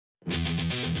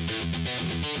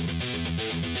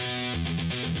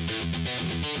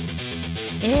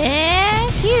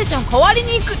ひゆちゃん代わり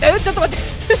に行く。ちょっと待って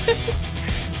救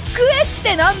えっ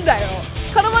てなんだよ。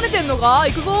絡まれてんのか。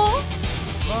行くぞ。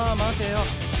まあ待てよ。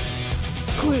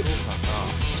声、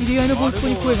知り合いのボイスコ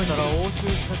に声が似てる。押収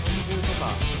した拳銃とか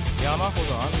山ほ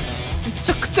どあんだろ。めち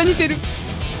ゃくちゃ似てる。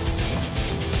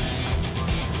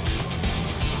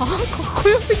はあ、かっこ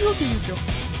よすぎわけゆうちゃん。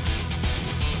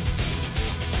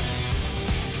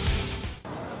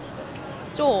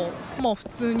まあ普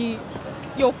通に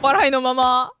酔っ払いのま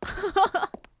ま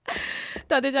伊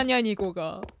達ちゃんに会いに行こう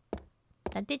か。伊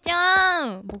達ちゃ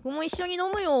ん、僕も一緒に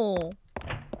飲むよ。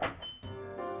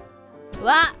う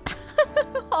わ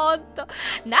ほんと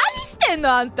何してん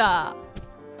のあんた。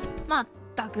まっ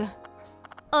たく。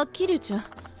あ、桐生ちゃん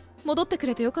戻ってく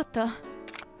れてよかった。伊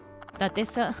達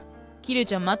さん、桐生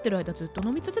ちゃん待ってる間ずっと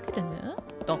飲み続けてね。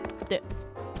だって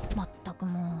まったく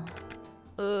も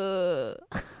う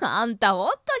あんた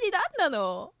本当に何な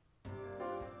の。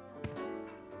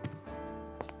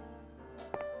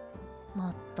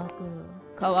まったく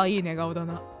可愛い寝顔だ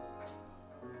な。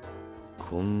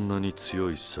こんなに強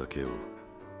い酒を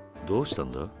どうした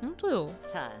んだ。ほんとよ。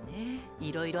さあね、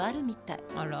いろいろあるみたい。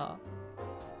あら。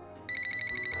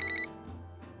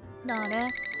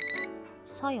誰？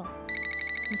さや。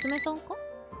娘さんか？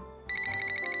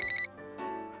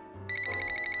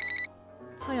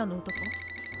さやの歌か？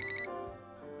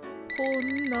こ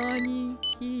んなに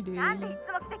綺麗。なんでいつ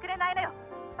も来てくれないのよ、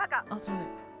バカ。あ、そうだよ。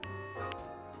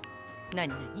何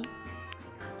何？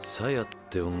さやっ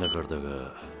て女からだ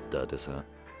が、伊達さん、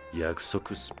約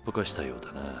束すっぽかしたよう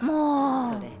だな。もう。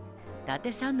それ、伊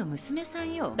達さんの娘さ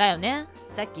んよ。だよね。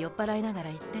さっき酔っ払いながら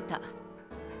言ってた。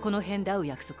この辺で会う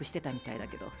約束してたみたいだ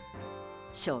けど、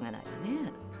しょうがないわ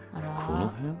ね。あら。この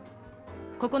辺？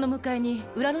ここの向かいに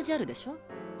裏路地あるでしょ。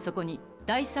そこに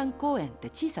第三公園って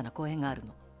小さな公園がある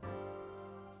の。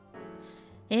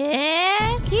ひ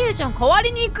ゆちゃん代わ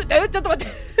りに行く。ちょっと待っ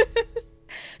て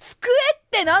救えっ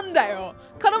てなんだよ。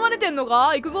絡まれてんのか。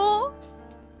行くぞ。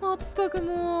まったく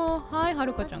もう。はい、は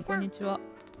るかちゃんこんにちは。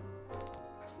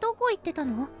どこ行ってた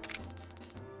の？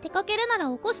出かけるなら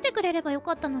起こしてくれればよ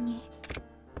かったのに。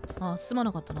ああ、すま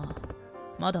なかったな。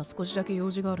まだ少しだけ用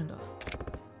事があるんだ。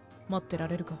待ってら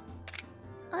れるか。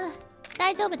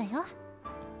大丈夫だよ。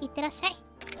行ってらっしゃい。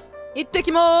行って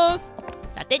きまーす。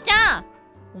伊達ちゃん、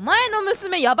お前の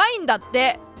娘やばいんだっ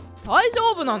て。大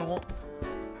丈夫なの？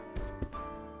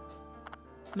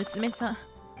娘さん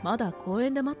まだ公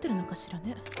園で待ってるのかしら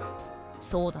ね。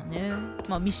そうだね、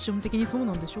まあミッション的にそう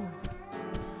なんでしょう。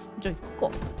じゃあ行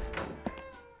くか。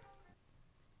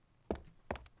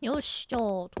よし、じゃあ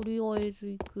とりあえず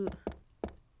行く。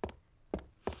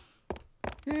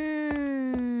娘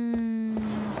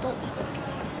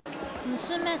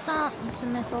さ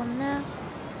んね。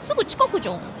すぐ近くじ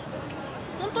ゃん。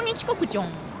本当に近くじゃん。ア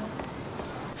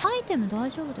イテム大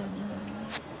丈夫だよね。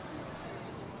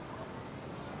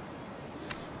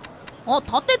あ、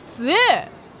盾強え。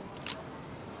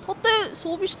盾装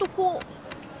備しとこう。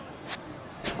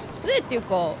強えっていう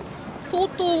か相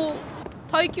当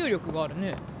耐久力がある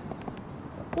ね。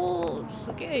ここ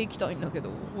すげえ行きたいんだけ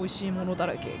ど、美味しいものだ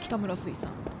らけ。北村水産。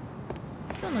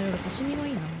今日の夜刺身が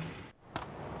いいな。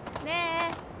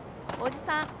ねえ、おじ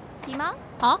さん暇？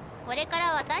は？これか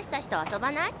ら私たちと遊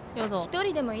ばない？やだ。一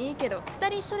人でもいいけど二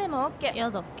人一緒でもオッケー。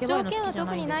やだ。条件は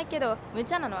特にないけど無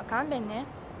茶なのは勘弁ね。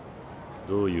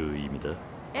どういう意味だ？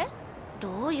え？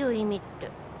どういう意味って。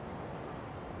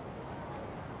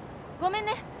ごめん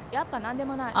ね、やっぱなんで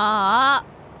もない。ああ。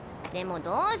でも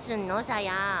どうすんのさ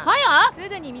や。さや？す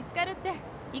ぐに見つかるって。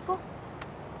行こう。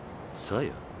さ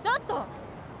や？ちょっと。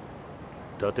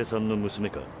伊達さんの娘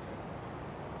か？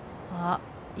あ、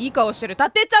いい顔してる。伊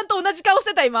達ちゃんと同じ顔し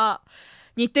てた今。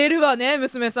似てるわね、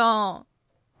娘さん。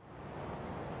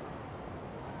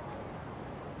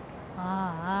あ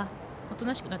あ、おと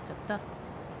なしくなっちゃった。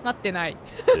なってない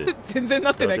全然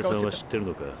なってない顔してた。伊達さんは知ってる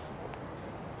のか？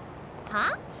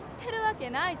は？知ってるわ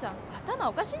けないじゃん。頭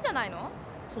おかしいんじゃないの？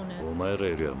そうね。お前ら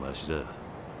よりはマシだ。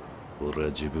俺は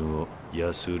自分を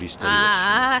安売りしたりはしない。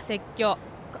ああ、説教。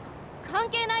関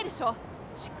係ないでしょ。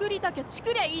チクりたきゃチ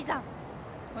クりゃいいじゃん。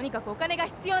とにかくお金が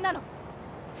必要なの。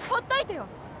ほっといてよ。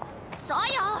さ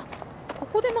や。こ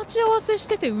こで待ち合わせし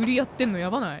てて売りやってんのや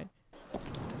ばない？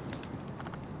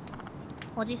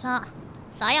おじさん、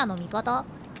さやの味方？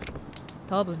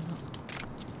多分な。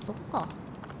そっか。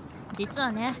実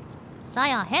はね、さ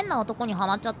や変な男にハ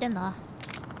マっちゃってんだ。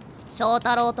翔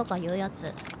太郎とかいうや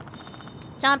つ。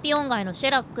チャンピオン街のシ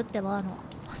ェラックってバーの。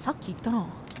さっき言ったな。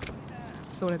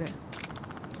それで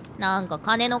なんか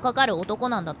金のかかる男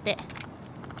なんだって。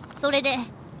それで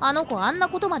あの子あんな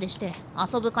ことまでして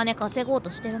遊ぶ金稼ごう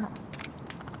としてるの。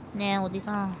ねえおじ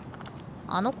さん、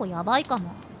あの子やばいか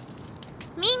も。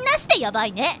みんなしてやば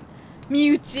いね。身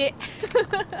内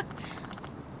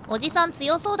おじさん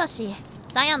強そうだし、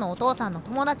さやのお父さんの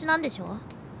友達なんでしょ。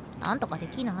なんとかで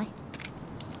きない？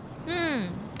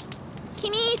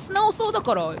君素直そうだ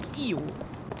からいいよ。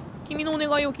君のお願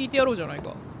いを聞いてやろうじゃない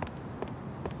か。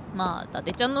まあ伊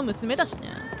達ちゃんの娘だし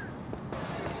ね。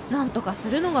なんとかす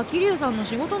るのが桐生さんの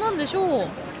仕事なんでしょう。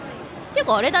て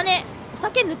かあれだね、お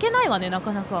酒抜けないわね、な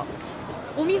かなか。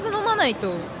お水飲まない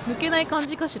と抜けない感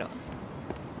じかしら。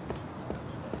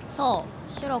さあ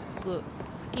シェラック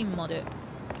付近まで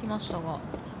来ましたが、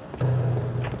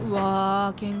う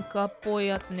わー喧嘩っぽい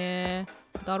やつね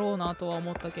だろうなとは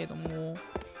思ったけれども。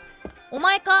お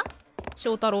前か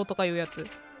翔太郎とかいうやつ。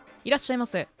いらっしゃいま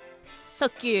せ。さ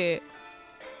っき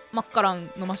マッカラン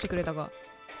飲ましてくれたが、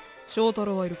翔太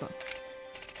郎はいるか？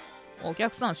お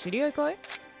客さん知り合いかい？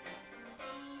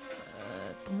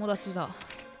友達だ。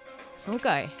そう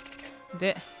かい。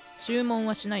で注文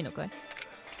はしないのかい？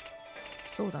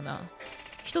そうだな、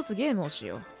一つゲームをし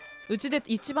よう。うちで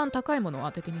一番高いものを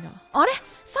当ててみな。あれ、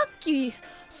さっき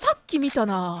見た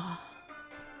な。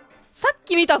さっ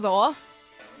き見たぞ。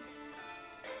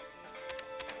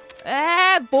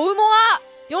ボウモア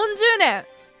40年。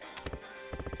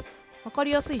わかり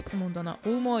やすい質問だな。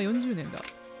ボウモア40年だ。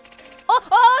当た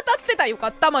ってた。よか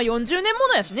った。まあ40年も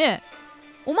のやしね。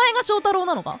お前が翔太郎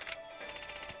なのか？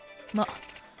ま、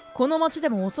この町で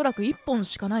もおそらく1本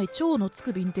しかない超のつ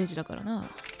くヴィンテージだからな。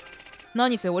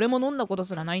何せ俺も飲んだこと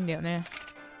すらないんだよね。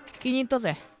気に入った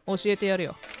ぜ。教えてやる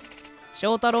よ。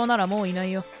翔太郎ならもういな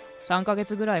いよ。3ヶ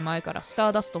月ぐらい前からスタ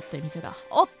ーダストって店だ。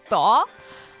おっと、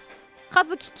和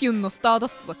樹キュンのスターダ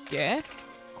ストだっけ？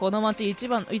この町一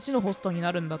のホストに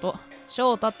なるんだと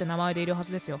翔太って名前でいるは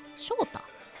ずですよ。翔太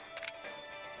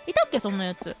いたっけ、そんな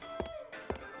やつ。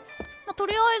まあ、と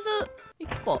りあえず行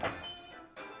くか。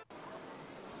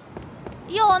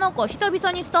いやー、なんか久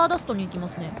々にスターダストに行きま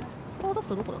すね。スターダス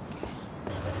トどこだっけ？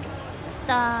ス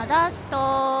ターダス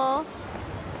ト、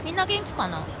みんな元気か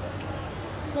な？も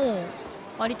う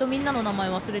割とみんなの名前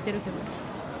忘れてるけど、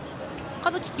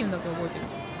和樹キュンだけ覚えてる。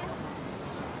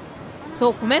そ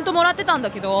う、コメントもらってたん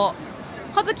だけど、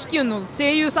和樹キュンの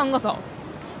声優さんがさ、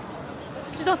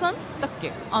土田さんだっ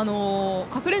け、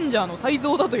核レンジャーの才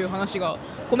蔵だという話が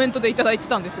コメントでいただいて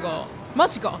たんですが、マ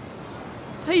ジか。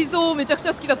才蔵めちゃくち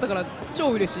ゃ好きだったから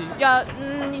超嬉しい。いや、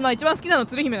今一番好きなの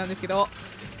鶴姫なんですけど。や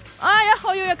っ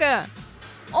ほゆうやくん。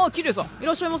キリュウさんい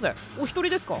らっしゃいませ。お一人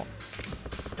ですか？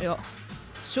いや、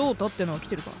翔太ってのは来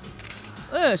てるか？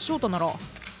翔太なら。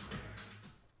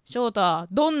翔太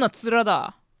どんな面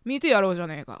だ、見てやろうじゃ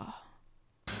ねえか。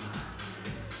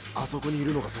あそこにい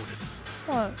るのがそうです。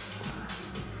はい。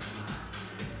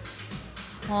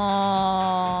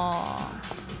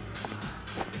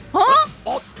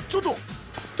ちょっ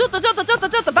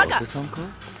とバカ。さんか？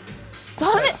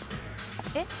ダメ。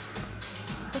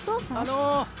お父さん？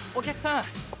お客さん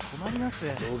困ります。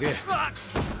どけ。翔太？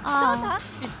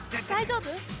大丈夫？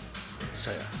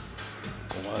さや、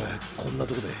お前こんな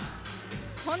とこで。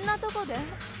こんなとこで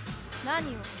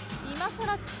何を？今さ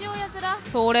ら父親面？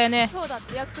それね。そうだっ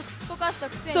て約束すっぽかした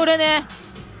くせに。それね。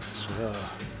そりゃ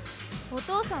お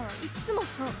父さんはいっつも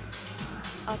そう。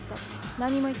あった、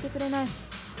何も言ってくれないし、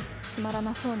つまら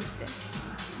なそうにして、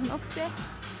そのくせ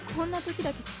こんな時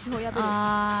だけ父親ぶる。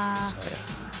さや、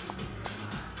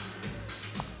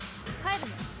帰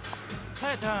るね。さ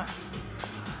やちゃん、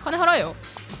金払えよ。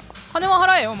金は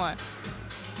払えよお前。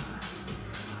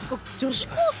女子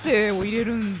高生を入れ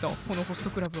るんだこのホスト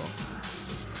クラブは。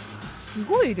す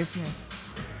ごいですね。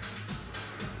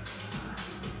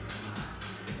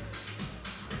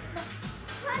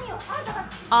何をあんたが。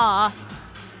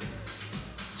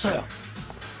さや。ち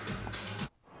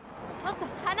ょっと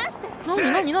話して。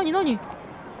何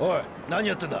おい、何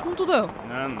やってんだ。本当だよ。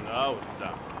なんだおっさ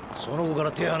ん。その子か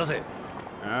ら手離せ。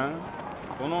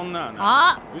この女はな、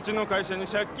あ、うちの会社に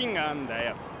借金があんだ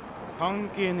よ。関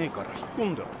係ねえから引っ込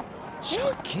んだろ。借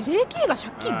金？ JK が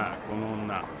借金？この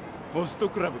女ホスト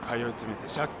クラブ通い詰めて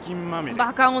借金まみれ。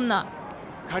バカ女。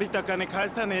借りた金返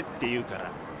さねえって言うか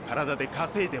ら体で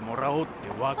稼いでもらおうって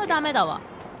わけ。ダメだわ。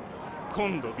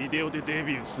今度ビデオでデ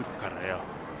ビューすっからよ。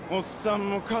おっさん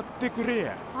も買ってくれ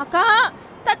や。あかん。伊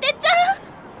達ちゃん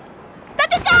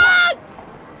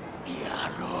や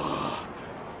ろ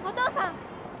う。お父さん。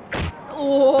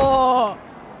おお。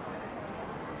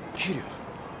キリュウ、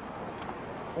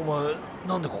お前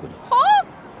なんでここに？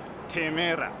てめ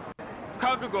えら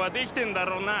覚悟はできてんだ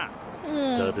ろうな。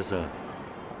伊達さん、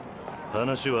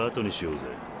話は後にしようぜ。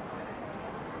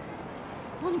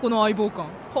何この相棒感。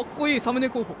かっこいいサムネ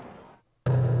候補。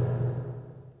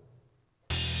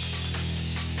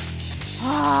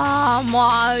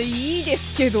まあいいで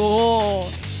すけど、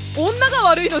女が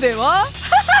悪いのでは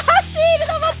シール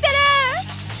ド持ってる。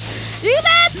いくぜ。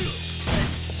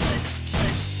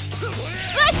よ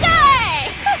っしゃい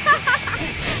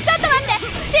ちょっと待って、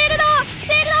シールド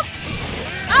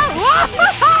あ、うわ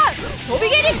飛び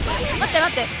蹴り。待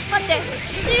って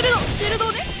シールド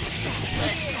をね、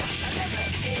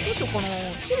どうしようかな。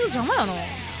シールド邪魔やな。と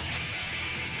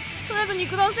りあえず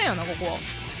肉弾戦やな、ここ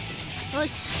は。よ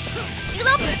し行く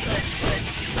ぞ。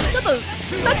ちょっとさ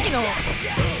っきの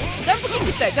ジャンプキッ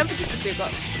クしたい。ジャンプキックっていうか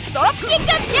ドロップキック。イ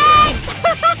エー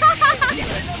イ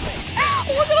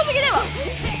面白すぎでは。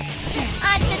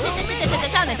あ、ち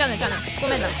ゃうねご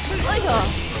めんな。よいしょ。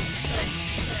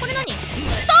これ何？ス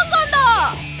トンガンだ。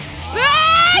うえ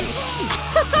ーい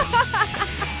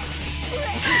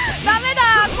ダメだ、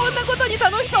こんなことに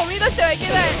楽しさを見出してはいけ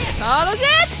ない。楽しい。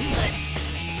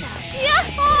やっ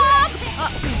ほー。あ、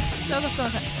すいま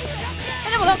せん。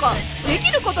でもなんかで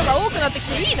きることが多くなってき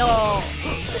ていいな。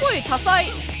すごい多彩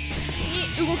に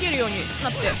動けるようにな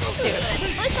ってきてる。よ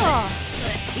いし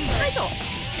ょ。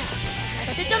伊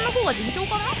達ちゃんの方が順調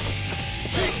かな。よ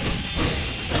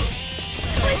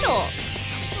いしょ。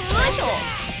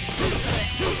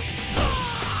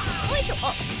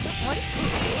あ、終わり。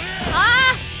あ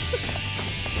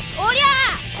ーおりゃよ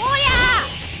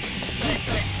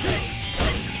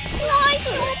いし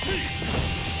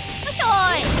ょ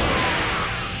い。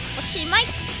おしまい。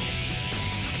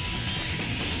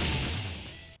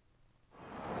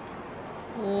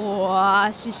お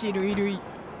ー、獅子類類。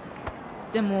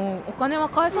でもお金は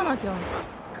返さなきゃ。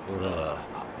俺は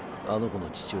あの子の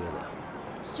父親だ。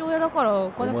父親だから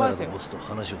お金返せよ。お前らのボスと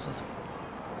話をさせろ。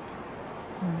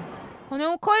金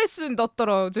を返すんだった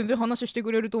ら全然話して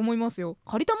くれると思いますよ。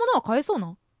借りたものは返そう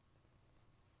な。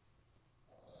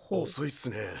遅いっす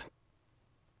ね、伊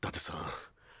達さん。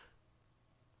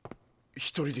一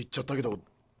人で行っちゃったけど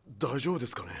大丈夫で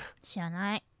すかね。知ら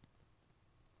ない。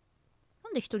な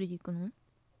んで一人で行くの？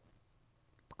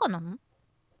バカなの？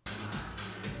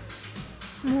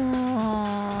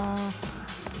もう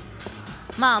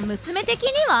まあ娘的に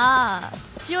は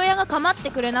父親が構っ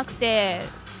てくれなくて、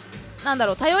なんだ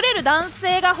ろう、頼れる男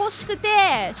性が欲しくて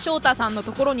翔太さんの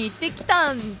ところに行ってき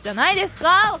たんじゃないです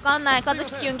か。わかんない。和樹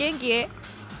きゅん元気？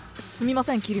すみま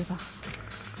せん桐生さん、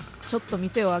ちょっと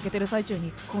店を開けてる最中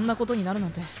にこんなことになるな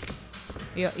んて。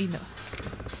いやいいんだ。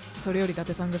それより伊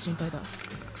達さんが心配だ。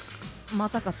ま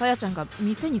さかさやちゃんが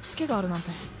店にツケがあるなんて。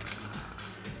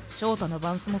翔太の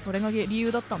バンスもそれが理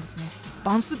由だったんですね。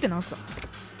バンスってなんすか？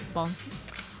バンス？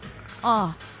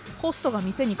ああ、ホストが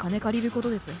店に金借りるこ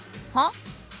とです。は？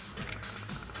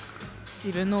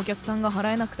自分のお客さんが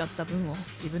払えなくなった分を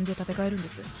自分で立て替えるんで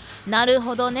す。なる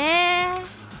ほどね。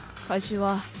回収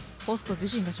はホスト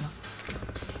自身がします。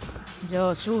じ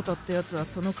ゃあ翔太ってやつは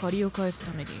その借りを返す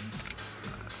ために。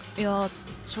いや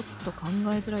ちょっと考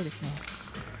えづらいですね。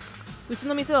うち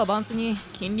の店はバンスに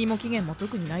金利も期限も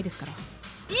特にないですから。い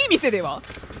い店では？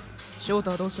翔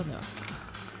太はどうしたんだよ。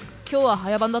今日は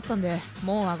早番だったんで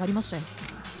もう上がりましたよ。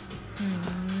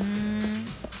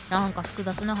なんか複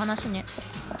雑な話ね。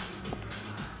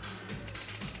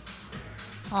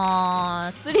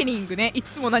スリリングね。い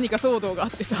つも何か騒動があ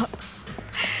ってさ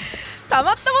た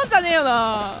まったもんじゃねえよ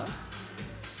な。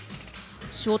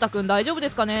翔太くん大丈夫で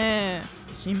すかね。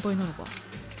心配なのか。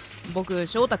僕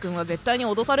翔太くんは絶対に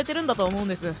脅されてるんだと思うん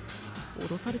です。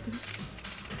脅されてる？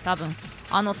多分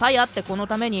サイアってこの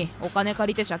ためにお金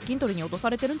借りて借金取りに脅さ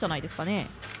れてるんじゃないですかね。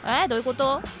どういうこ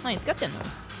と？何付き合ってんの？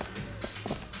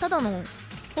ただの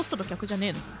ホストと客じゃね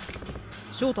えの？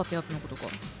翔太ってやつのことか。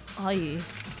はい、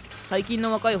最近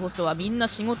の若いホストはみんな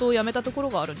仕事を辞めたところ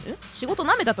があるんで、仕事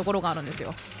なめたところがあるんです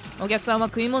よ。お客さんは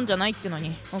食い物じゃないっての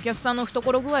にお客さんの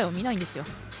懐具合を見ないんですよ。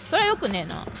それはよくねえ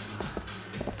な。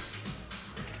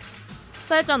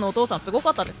さやちゃんのお父さんすご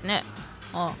かったですね。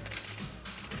ああ、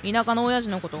田舎の親父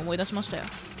のこと思い出しましたよ。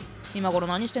今頃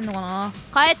何してんのかな。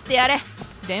帰ってやれ。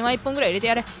電話1本ぐらい入れて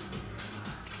やれ。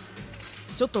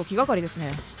ちょっと気がかりです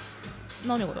ね。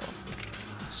何がだ。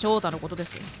翔太のことで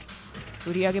す。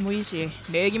売り上げもいいし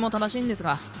礼儀も正しいんです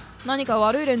が、何か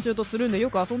悪い連中とつるんでよ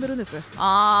く遊んでるんです。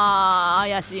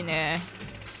怪しいね。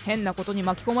変なことに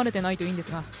巻き込まれてないといいんで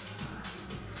すが。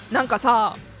なんか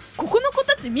さ、ここの子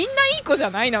たちみんないい子じゃ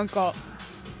ない？なんか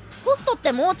ホストっ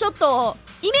てもうちょっと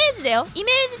イメージだよ。イ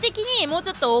メージ的にもう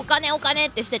ちょっとお金っ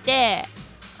てしてて、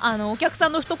お客さ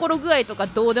んの懐具合とか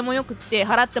どうでもよくって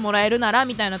払ってもらえるなら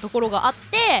みたいなところがあっ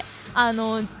て、わ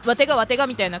てが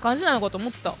みたいな感じなのかと思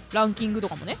ってた。ランキングと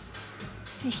かもね、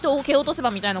人を蹴落とせば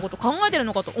みたいなこと考えてる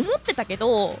のかと思ってたけ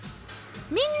ど、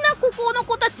みんなここの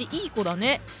子たちいい子だ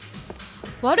ね。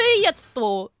悪いやつ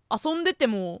と遊んでて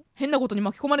も変なことに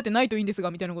巻き込まれてないといいんです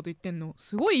がみたいなこと言ってんの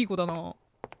すごいいい子だな。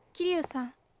桐生さ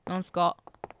ん、なんすか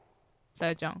さ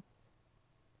やちゃん。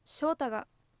翔太が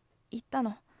言った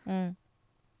の。うん。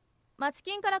町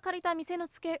金から借りた店の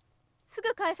ツケす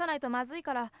ぐ返さないとまずい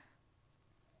から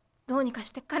どうにか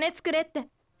して金作れって。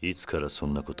いつからそ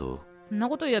んなことを？そんな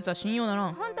こと言うやつは信用なら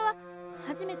ん。本当は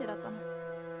初めてだった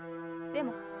の。で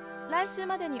も来週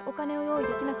までにお金を用意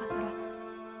できなかったら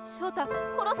翔太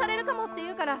殺されるかもって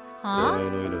言うから。お前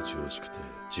の命を惜しくて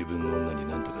自分の女に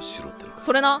何とかしろってのか。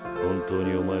それな。本当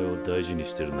にお前を大事に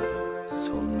してるなら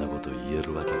そんなこと言え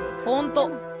るわけがない。ほんと。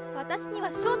私に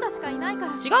は翔太しかいないか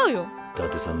ら。違うよ。伊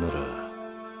達さんなら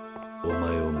お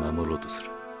前を守ろうとする。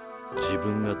自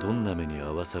分がどんな目に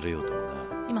遭わされようともな。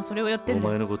今それをやってんだ。お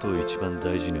前のことを一番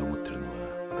大事に思ってるのは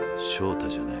翔太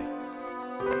じゃない、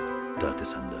伊達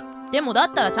さんだ。でもだ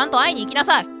ったらちゃんと会いに行きな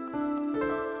さい。ね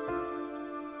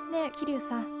え桐生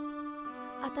さん、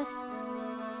私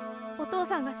お父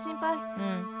さんが心配。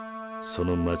そ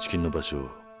の町金の場所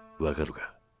わかる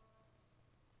か？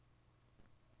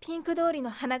ピンク通りの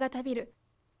花形ビル、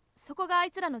そこがあ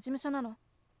いつらの事務所なの。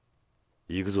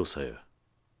行くぞさや、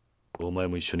お前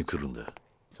も一緒に来るんだ。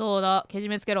そうだ、けじ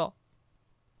めつけろ。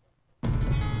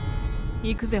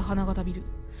行くぜ花形ビル。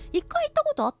一回行った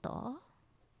ことあった？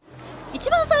一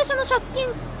番最初の借金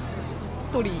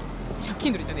取り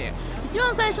だね。一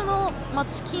番最初の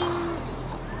町金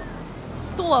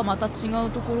とはまた違う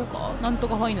ところか。なんと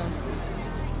かファイナンス。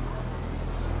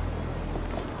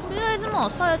とりあえずまあ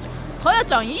さや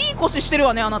ちゃんいい腰してる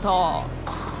わねあなた。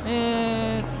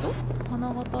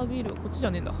花形ビルこっちじ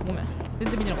ゃねえんだ。ごめん全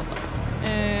然見てなかった。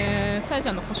さやち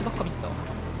ゃんの腰ばっか見てたわ。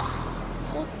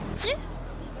こっち？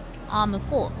あ、向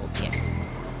こう。オッケー。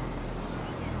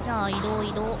じゃあ移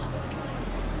動。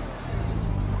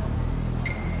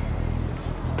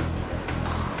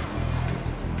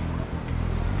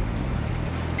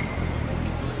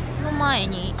の前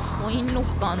にコインロ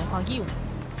ッカーの鍵を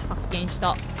発見した。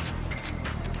は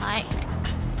い。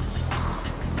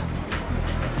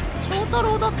翔太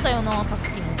郎だったよなさっ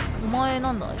きの。お前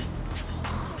なんだい？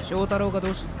翔太郎がど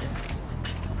うしてって？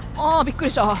ああびっく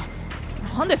りした。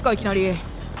何ですかいきなり。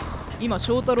今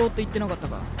翔太郎って言ってなかった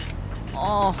か？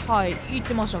ああはい言っ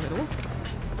てましたけど。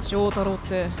翔太郎っ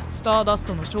てスターダス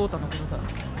トの翔太のこ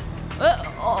とだ。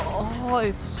は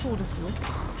いそうですよ。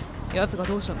奴が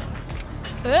どうしたんだ？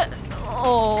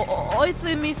あい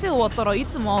つ店終わったらい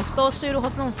つもアフターしているは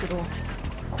ずなんですけど、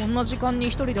こんな時間に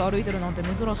一人で歩いてるなんて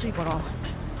珍しいから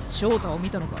翔太を見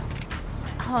たのか？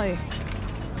はい、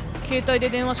携帯で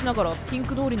電話しながらピン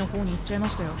ク通りの方に行っちゃいま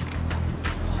したよ。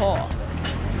は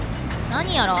あ、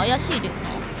何やら怪しいですな。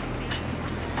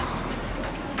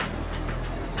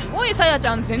すごいさやち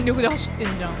ゃん全力で走って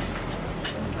んじゃん。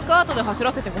スカートで走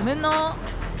らせてごめんな。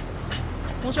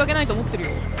申し訳ないと思ってる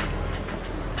よ。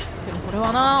でもこれ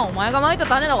はなお前がまいた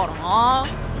種だからな。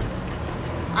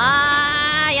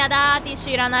やだー、ティッシ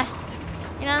ュいらない。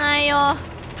いらないよ。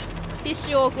ティッシ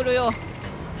ュを送るよ。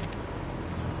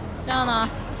じゃあな。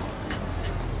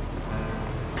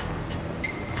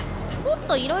もっ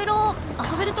といろいろ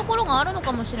遊べるところがあるの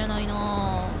かもしれない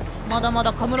な。まだま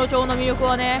だ神室町の魅力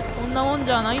はねこんなもん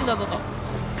じゃないんだぞと。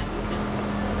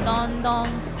どんどん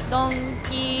ドン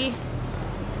キー。い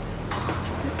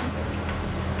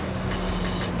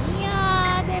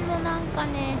やーでもなんか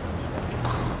ね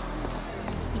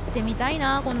行ってみたい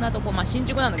なこんなとこ。まあ新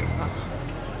宿なんだけどさ。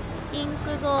ピンク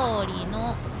通り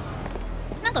の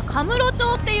なんか神室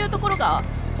町っていうところが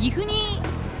岐阜に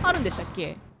あるんでしたっ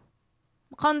け？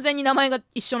完全に名前が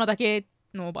一緒なだけ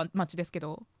の町ですけ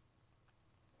ど。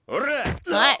おらは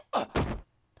い、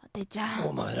伊達ちゃん。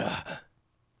お前ら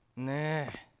ね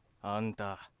えあん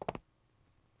た、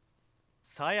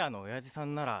さやの親父さ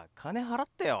んなら金払っ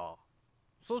てよ。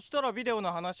そしたらビデオ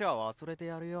の話は忘れて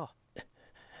やるよ。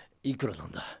いくらな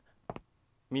んだ？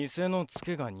店のツ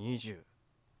ケが20、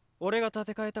俺が建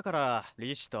て替えたから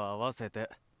利子と合わせて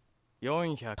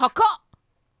400。高っ。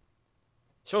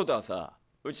翔太はさ、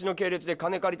うちの系列で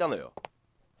金借りたのよ。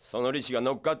その利子が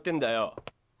乗っかってんだよ。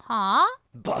はあ？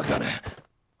バカな。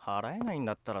払えないん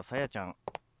だったらさやちゃん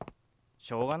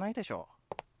しょうがないでしょ。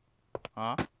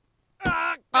あ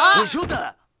おい翔太、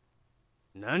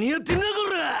何やってんだこ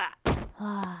ら。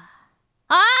は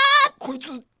こい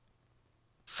つ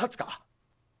札か？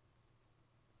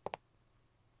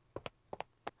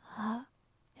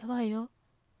やばいよ。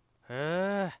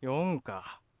へえ4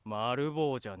か。丸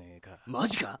棒じゃねえか。マ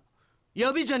ジか？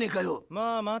やべえじゃねえかよ。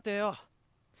まあ待てよ。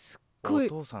すっごいお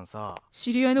父さんさ、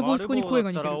知り合いのボスコに声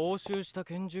が似てる。丸棒だったら押収した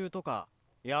拳銃とか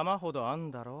山ほどあん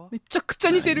だろ。めちゃくち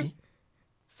ゃ似てる。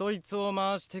そいつを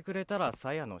回してくれたら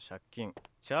さやの借金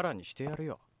チャラにしてやる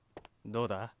よ。どう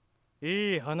だ？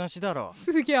いい話だろ。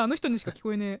すげえ、あの人にしか聞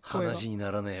こえねえ声が。話にな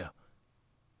らねえよ。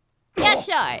いらっ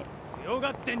しゃい。強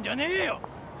がってんじゃねえよ。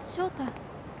翔太、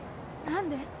なん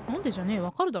で？なんでじゃねえ、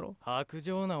わかるだろ。薄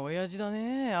情な親父だ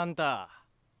ねあんた。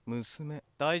娘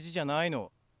大事じゃない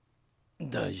の？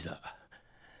大事だ。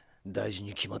大事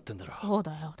に決まってんだろ。そう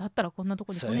だよ。だったらこんなと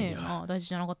こに来ねえよな。大事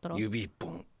じゃなかったら。指一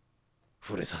本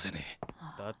触れさせねえ。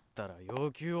だったら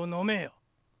要求を飲めよ。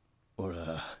俺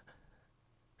は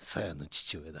さやの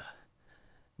父親だ。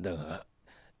だが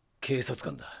警察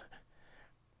官だ。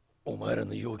お前ら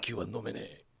の要求は飲めね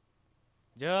え。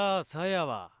じゃあさや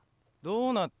はど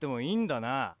うなってもいいんだ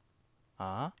な。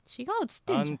あ？違うっつっ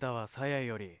てんじゃん。あんたはさや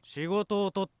より仕事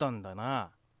を取ったんだな。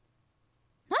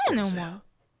なんやねんお前。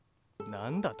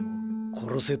なんだと？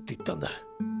殺せって言ったんだ。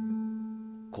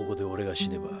ここで俺が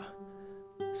死ねば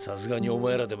さすがにお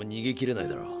前らでも逃げきれない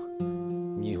だろう。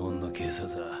日本の警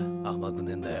察は甘く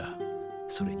ねえんだよ。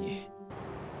それに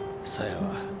さや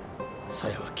は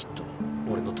きっと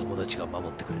俺の友達が守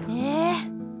ってくれる。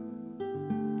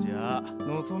じゃあ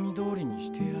望み通りに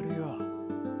してやるよ。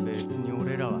別に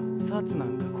俺らは殺な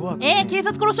んか怖くねえ。警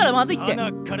察殺したらまずいって。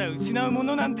鼻から失うも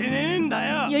のなんてねえんだ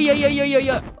よ。いや、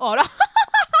あら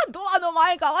ドアの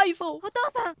前かわいそう。お父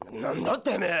さん。なんだ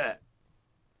てめえ。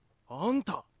あん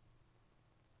た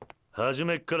初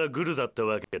めっからグルだった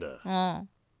わけだ。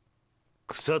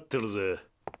腐ってるぜ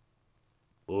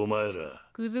お前ら。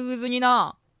ぐずぐずに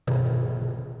な。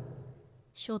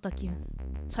翔太キュン、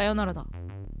さよならだ。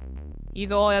いい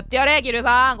ぞ、やってやれキル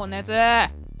さん、こんなやつ。囲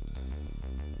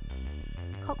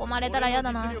まれたらや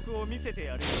だな。実力を見せて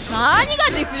やる。何が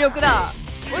実力だ。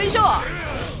おいしょ。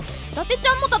伊達ち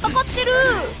ゃんも戦ってる。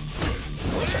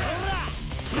おいしょ。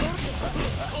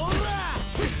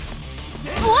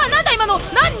うわ、なんだ今の。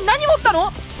何持った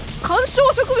の。観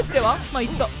賞植物では。まあい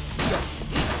つだ。よ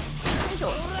いし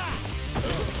ょ。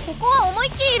ここは思い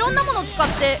っきりいろんなものを使っ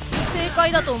て正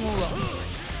解だと思うわ。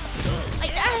あ、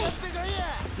痛い。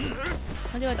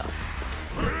間違えた。あ、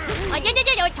いやち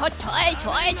ょい。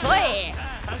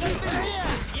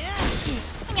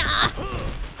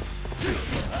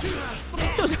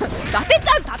ちょっと伊達ち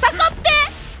ゃん戦って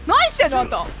何してんのあん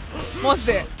た。マジ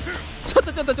でちょっ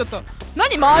と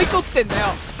何間合い取ってんだよ。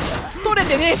取れ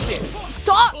てねえし。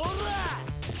とあ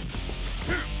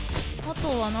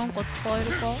とはなんか使え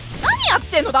るか。何やっ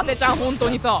てんの伊達ちゃん本当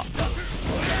にさ。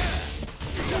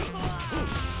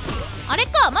あれ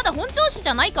か、まだ本調子じ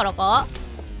ゃないからか。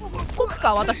国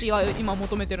か私が今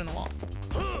求めてるのは。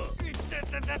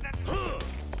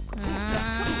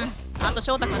あと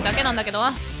翔太くんだけなんだけど。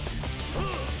あ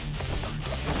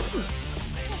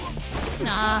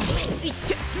ーいっ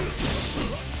てよ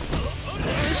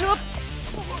いしょ。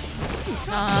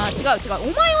あー違う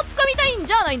お前を掴みたいん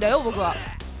じゃないんだよ僕は。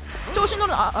調子に乗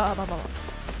るの。いや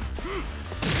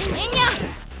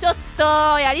ちょっと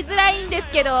やりづらいんです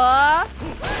けど。は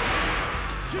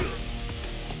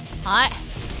い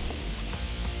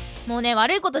もうね、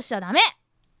悪いことしちゃダメ。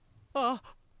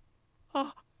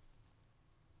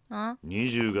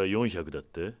20が400だっ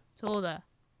て。そうだよ。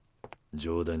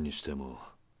冗談にしても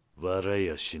笑い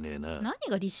やしねえな。何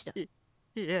が利子だ。い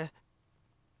え。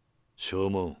証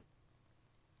文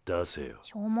出せよ。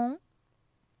証文、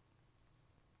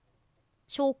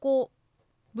証拠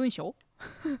文書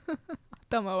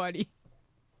頭悪い。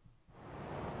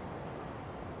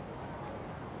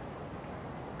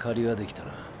借りができた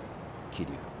な桐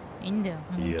生。いいんだよ、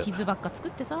もう傷ばっか作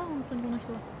ってさ。本当にこの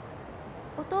人は。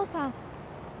お父さん。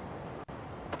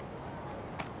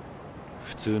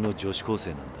普通の女子高生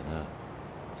なんだな。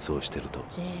そうしてると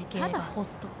JK がホ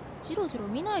スト。ジロジロ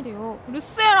見ないでよ。うる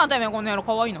せえなてめえ、この野郎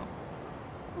かわいいな。お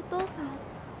父さん。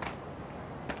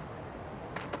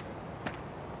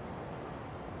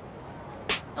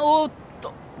おーっ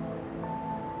と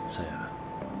さや、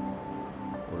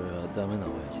俺はダメな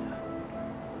親父だ。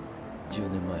10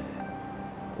年前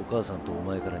お母さんとお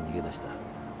前から逃げ出した。だか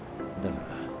ら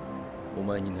お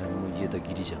前に何も言えた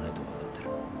義理じゃないと分かってる。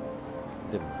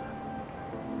でもな、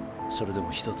それで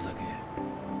も一つだけ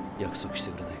約束し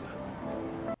てくれないか。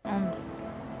なんだ。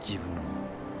自分を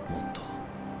もっと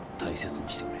大切に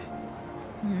してくれ。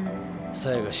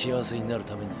さやが幸せになる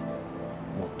ためにも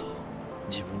っと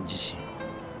自分自身を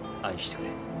愛してくれ。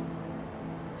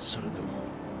それでも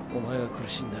お前が苦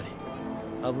しんだり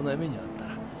危ない目にあった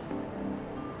ら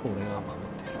俺が守っ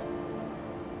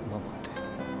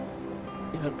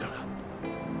てやるから。分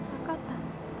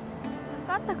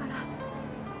かったから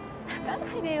泣か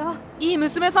ないでよ。いい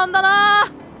娘さんだな。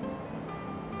な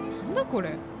んだこ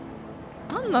れ、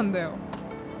なんなんだよ。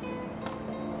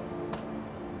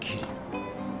キリ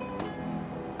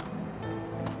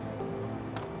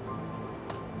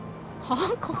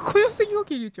はあ、かっこよすぎよ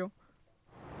キリちゃん。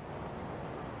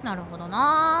なるほど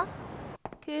な。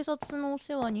警察のお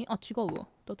世話に、あ、違うわ。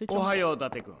伊達ちゃん。おはよう伊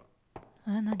達君。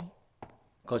何？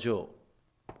課長、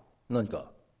何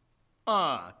か？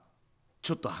ああ、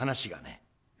ちょっと話がね。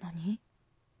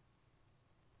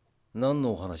何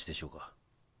のお話でしょうか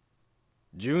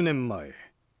？10年前、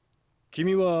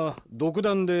君は独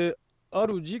断であ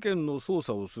る事件の捜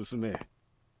査を進め、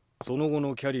その後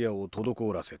のキャリアを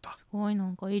滞らせた。すごい、な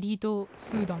んかエリート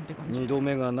集団って感じ。2度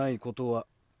目がないことは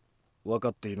分か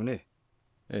っているね。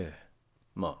ええ、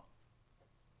まあ。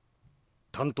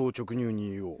単刀直入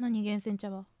に言おう。何、源泉茶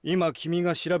は？今君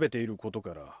が調べていること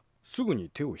からすぐに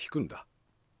手を引くんだ。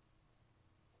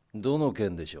どの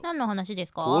件でしょう？何の話で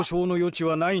すか？交渉の余地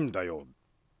はないんだよ、伊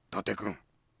達君。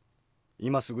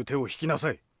今すぐ手を引きな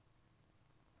さい。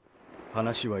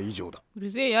話は以上だ。うる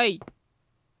せえやい。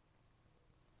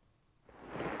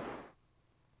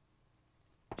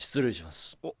失礼しま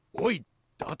す。おい、伊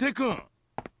達君。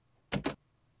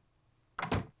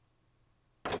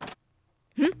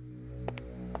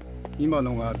今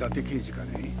のが伊達刑事か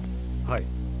ね。はい。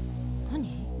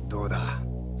何？どうだ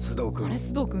須藤君。あれ、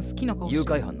須藤君好きな顔してる。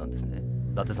誘拐犯なんですね、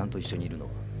伊達さんと一緒にいるの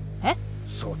は。え？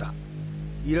そうだ。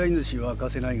依頼主は明か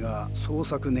せないが捜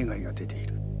索願いが出てい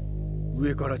る。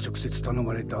上から直接頼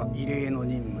まれた異例の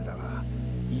任務だが、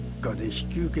一家で引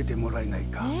き受けてもらえない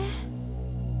か。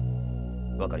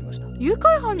わかりました。誘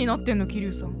拐犯になってんの、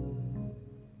桐生さん。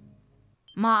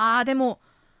まあでも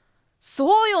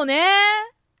そうよね。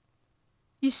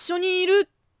一緒にいるっ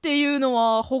ていうの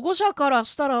は保護者から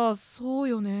したらそう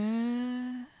よ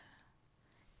ね。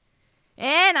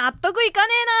納得いか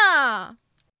ねえな。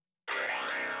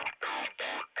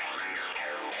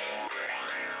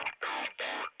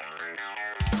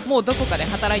もうどこかで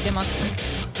働いてます。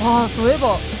ああ、そういえ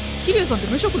ば桐生さんって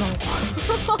無職なのか。あ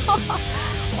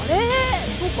れ、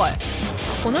そうかい。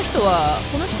この人は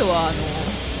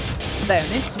だよ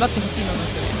ね。縛ってほしいの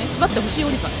人だよね。縛ってほしい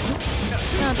おじさんだよね。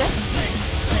なんで？よ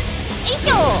いし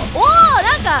ょ。おお、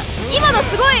なんか今の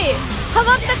すごいハ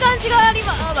マった感じがあり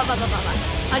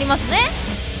ますね。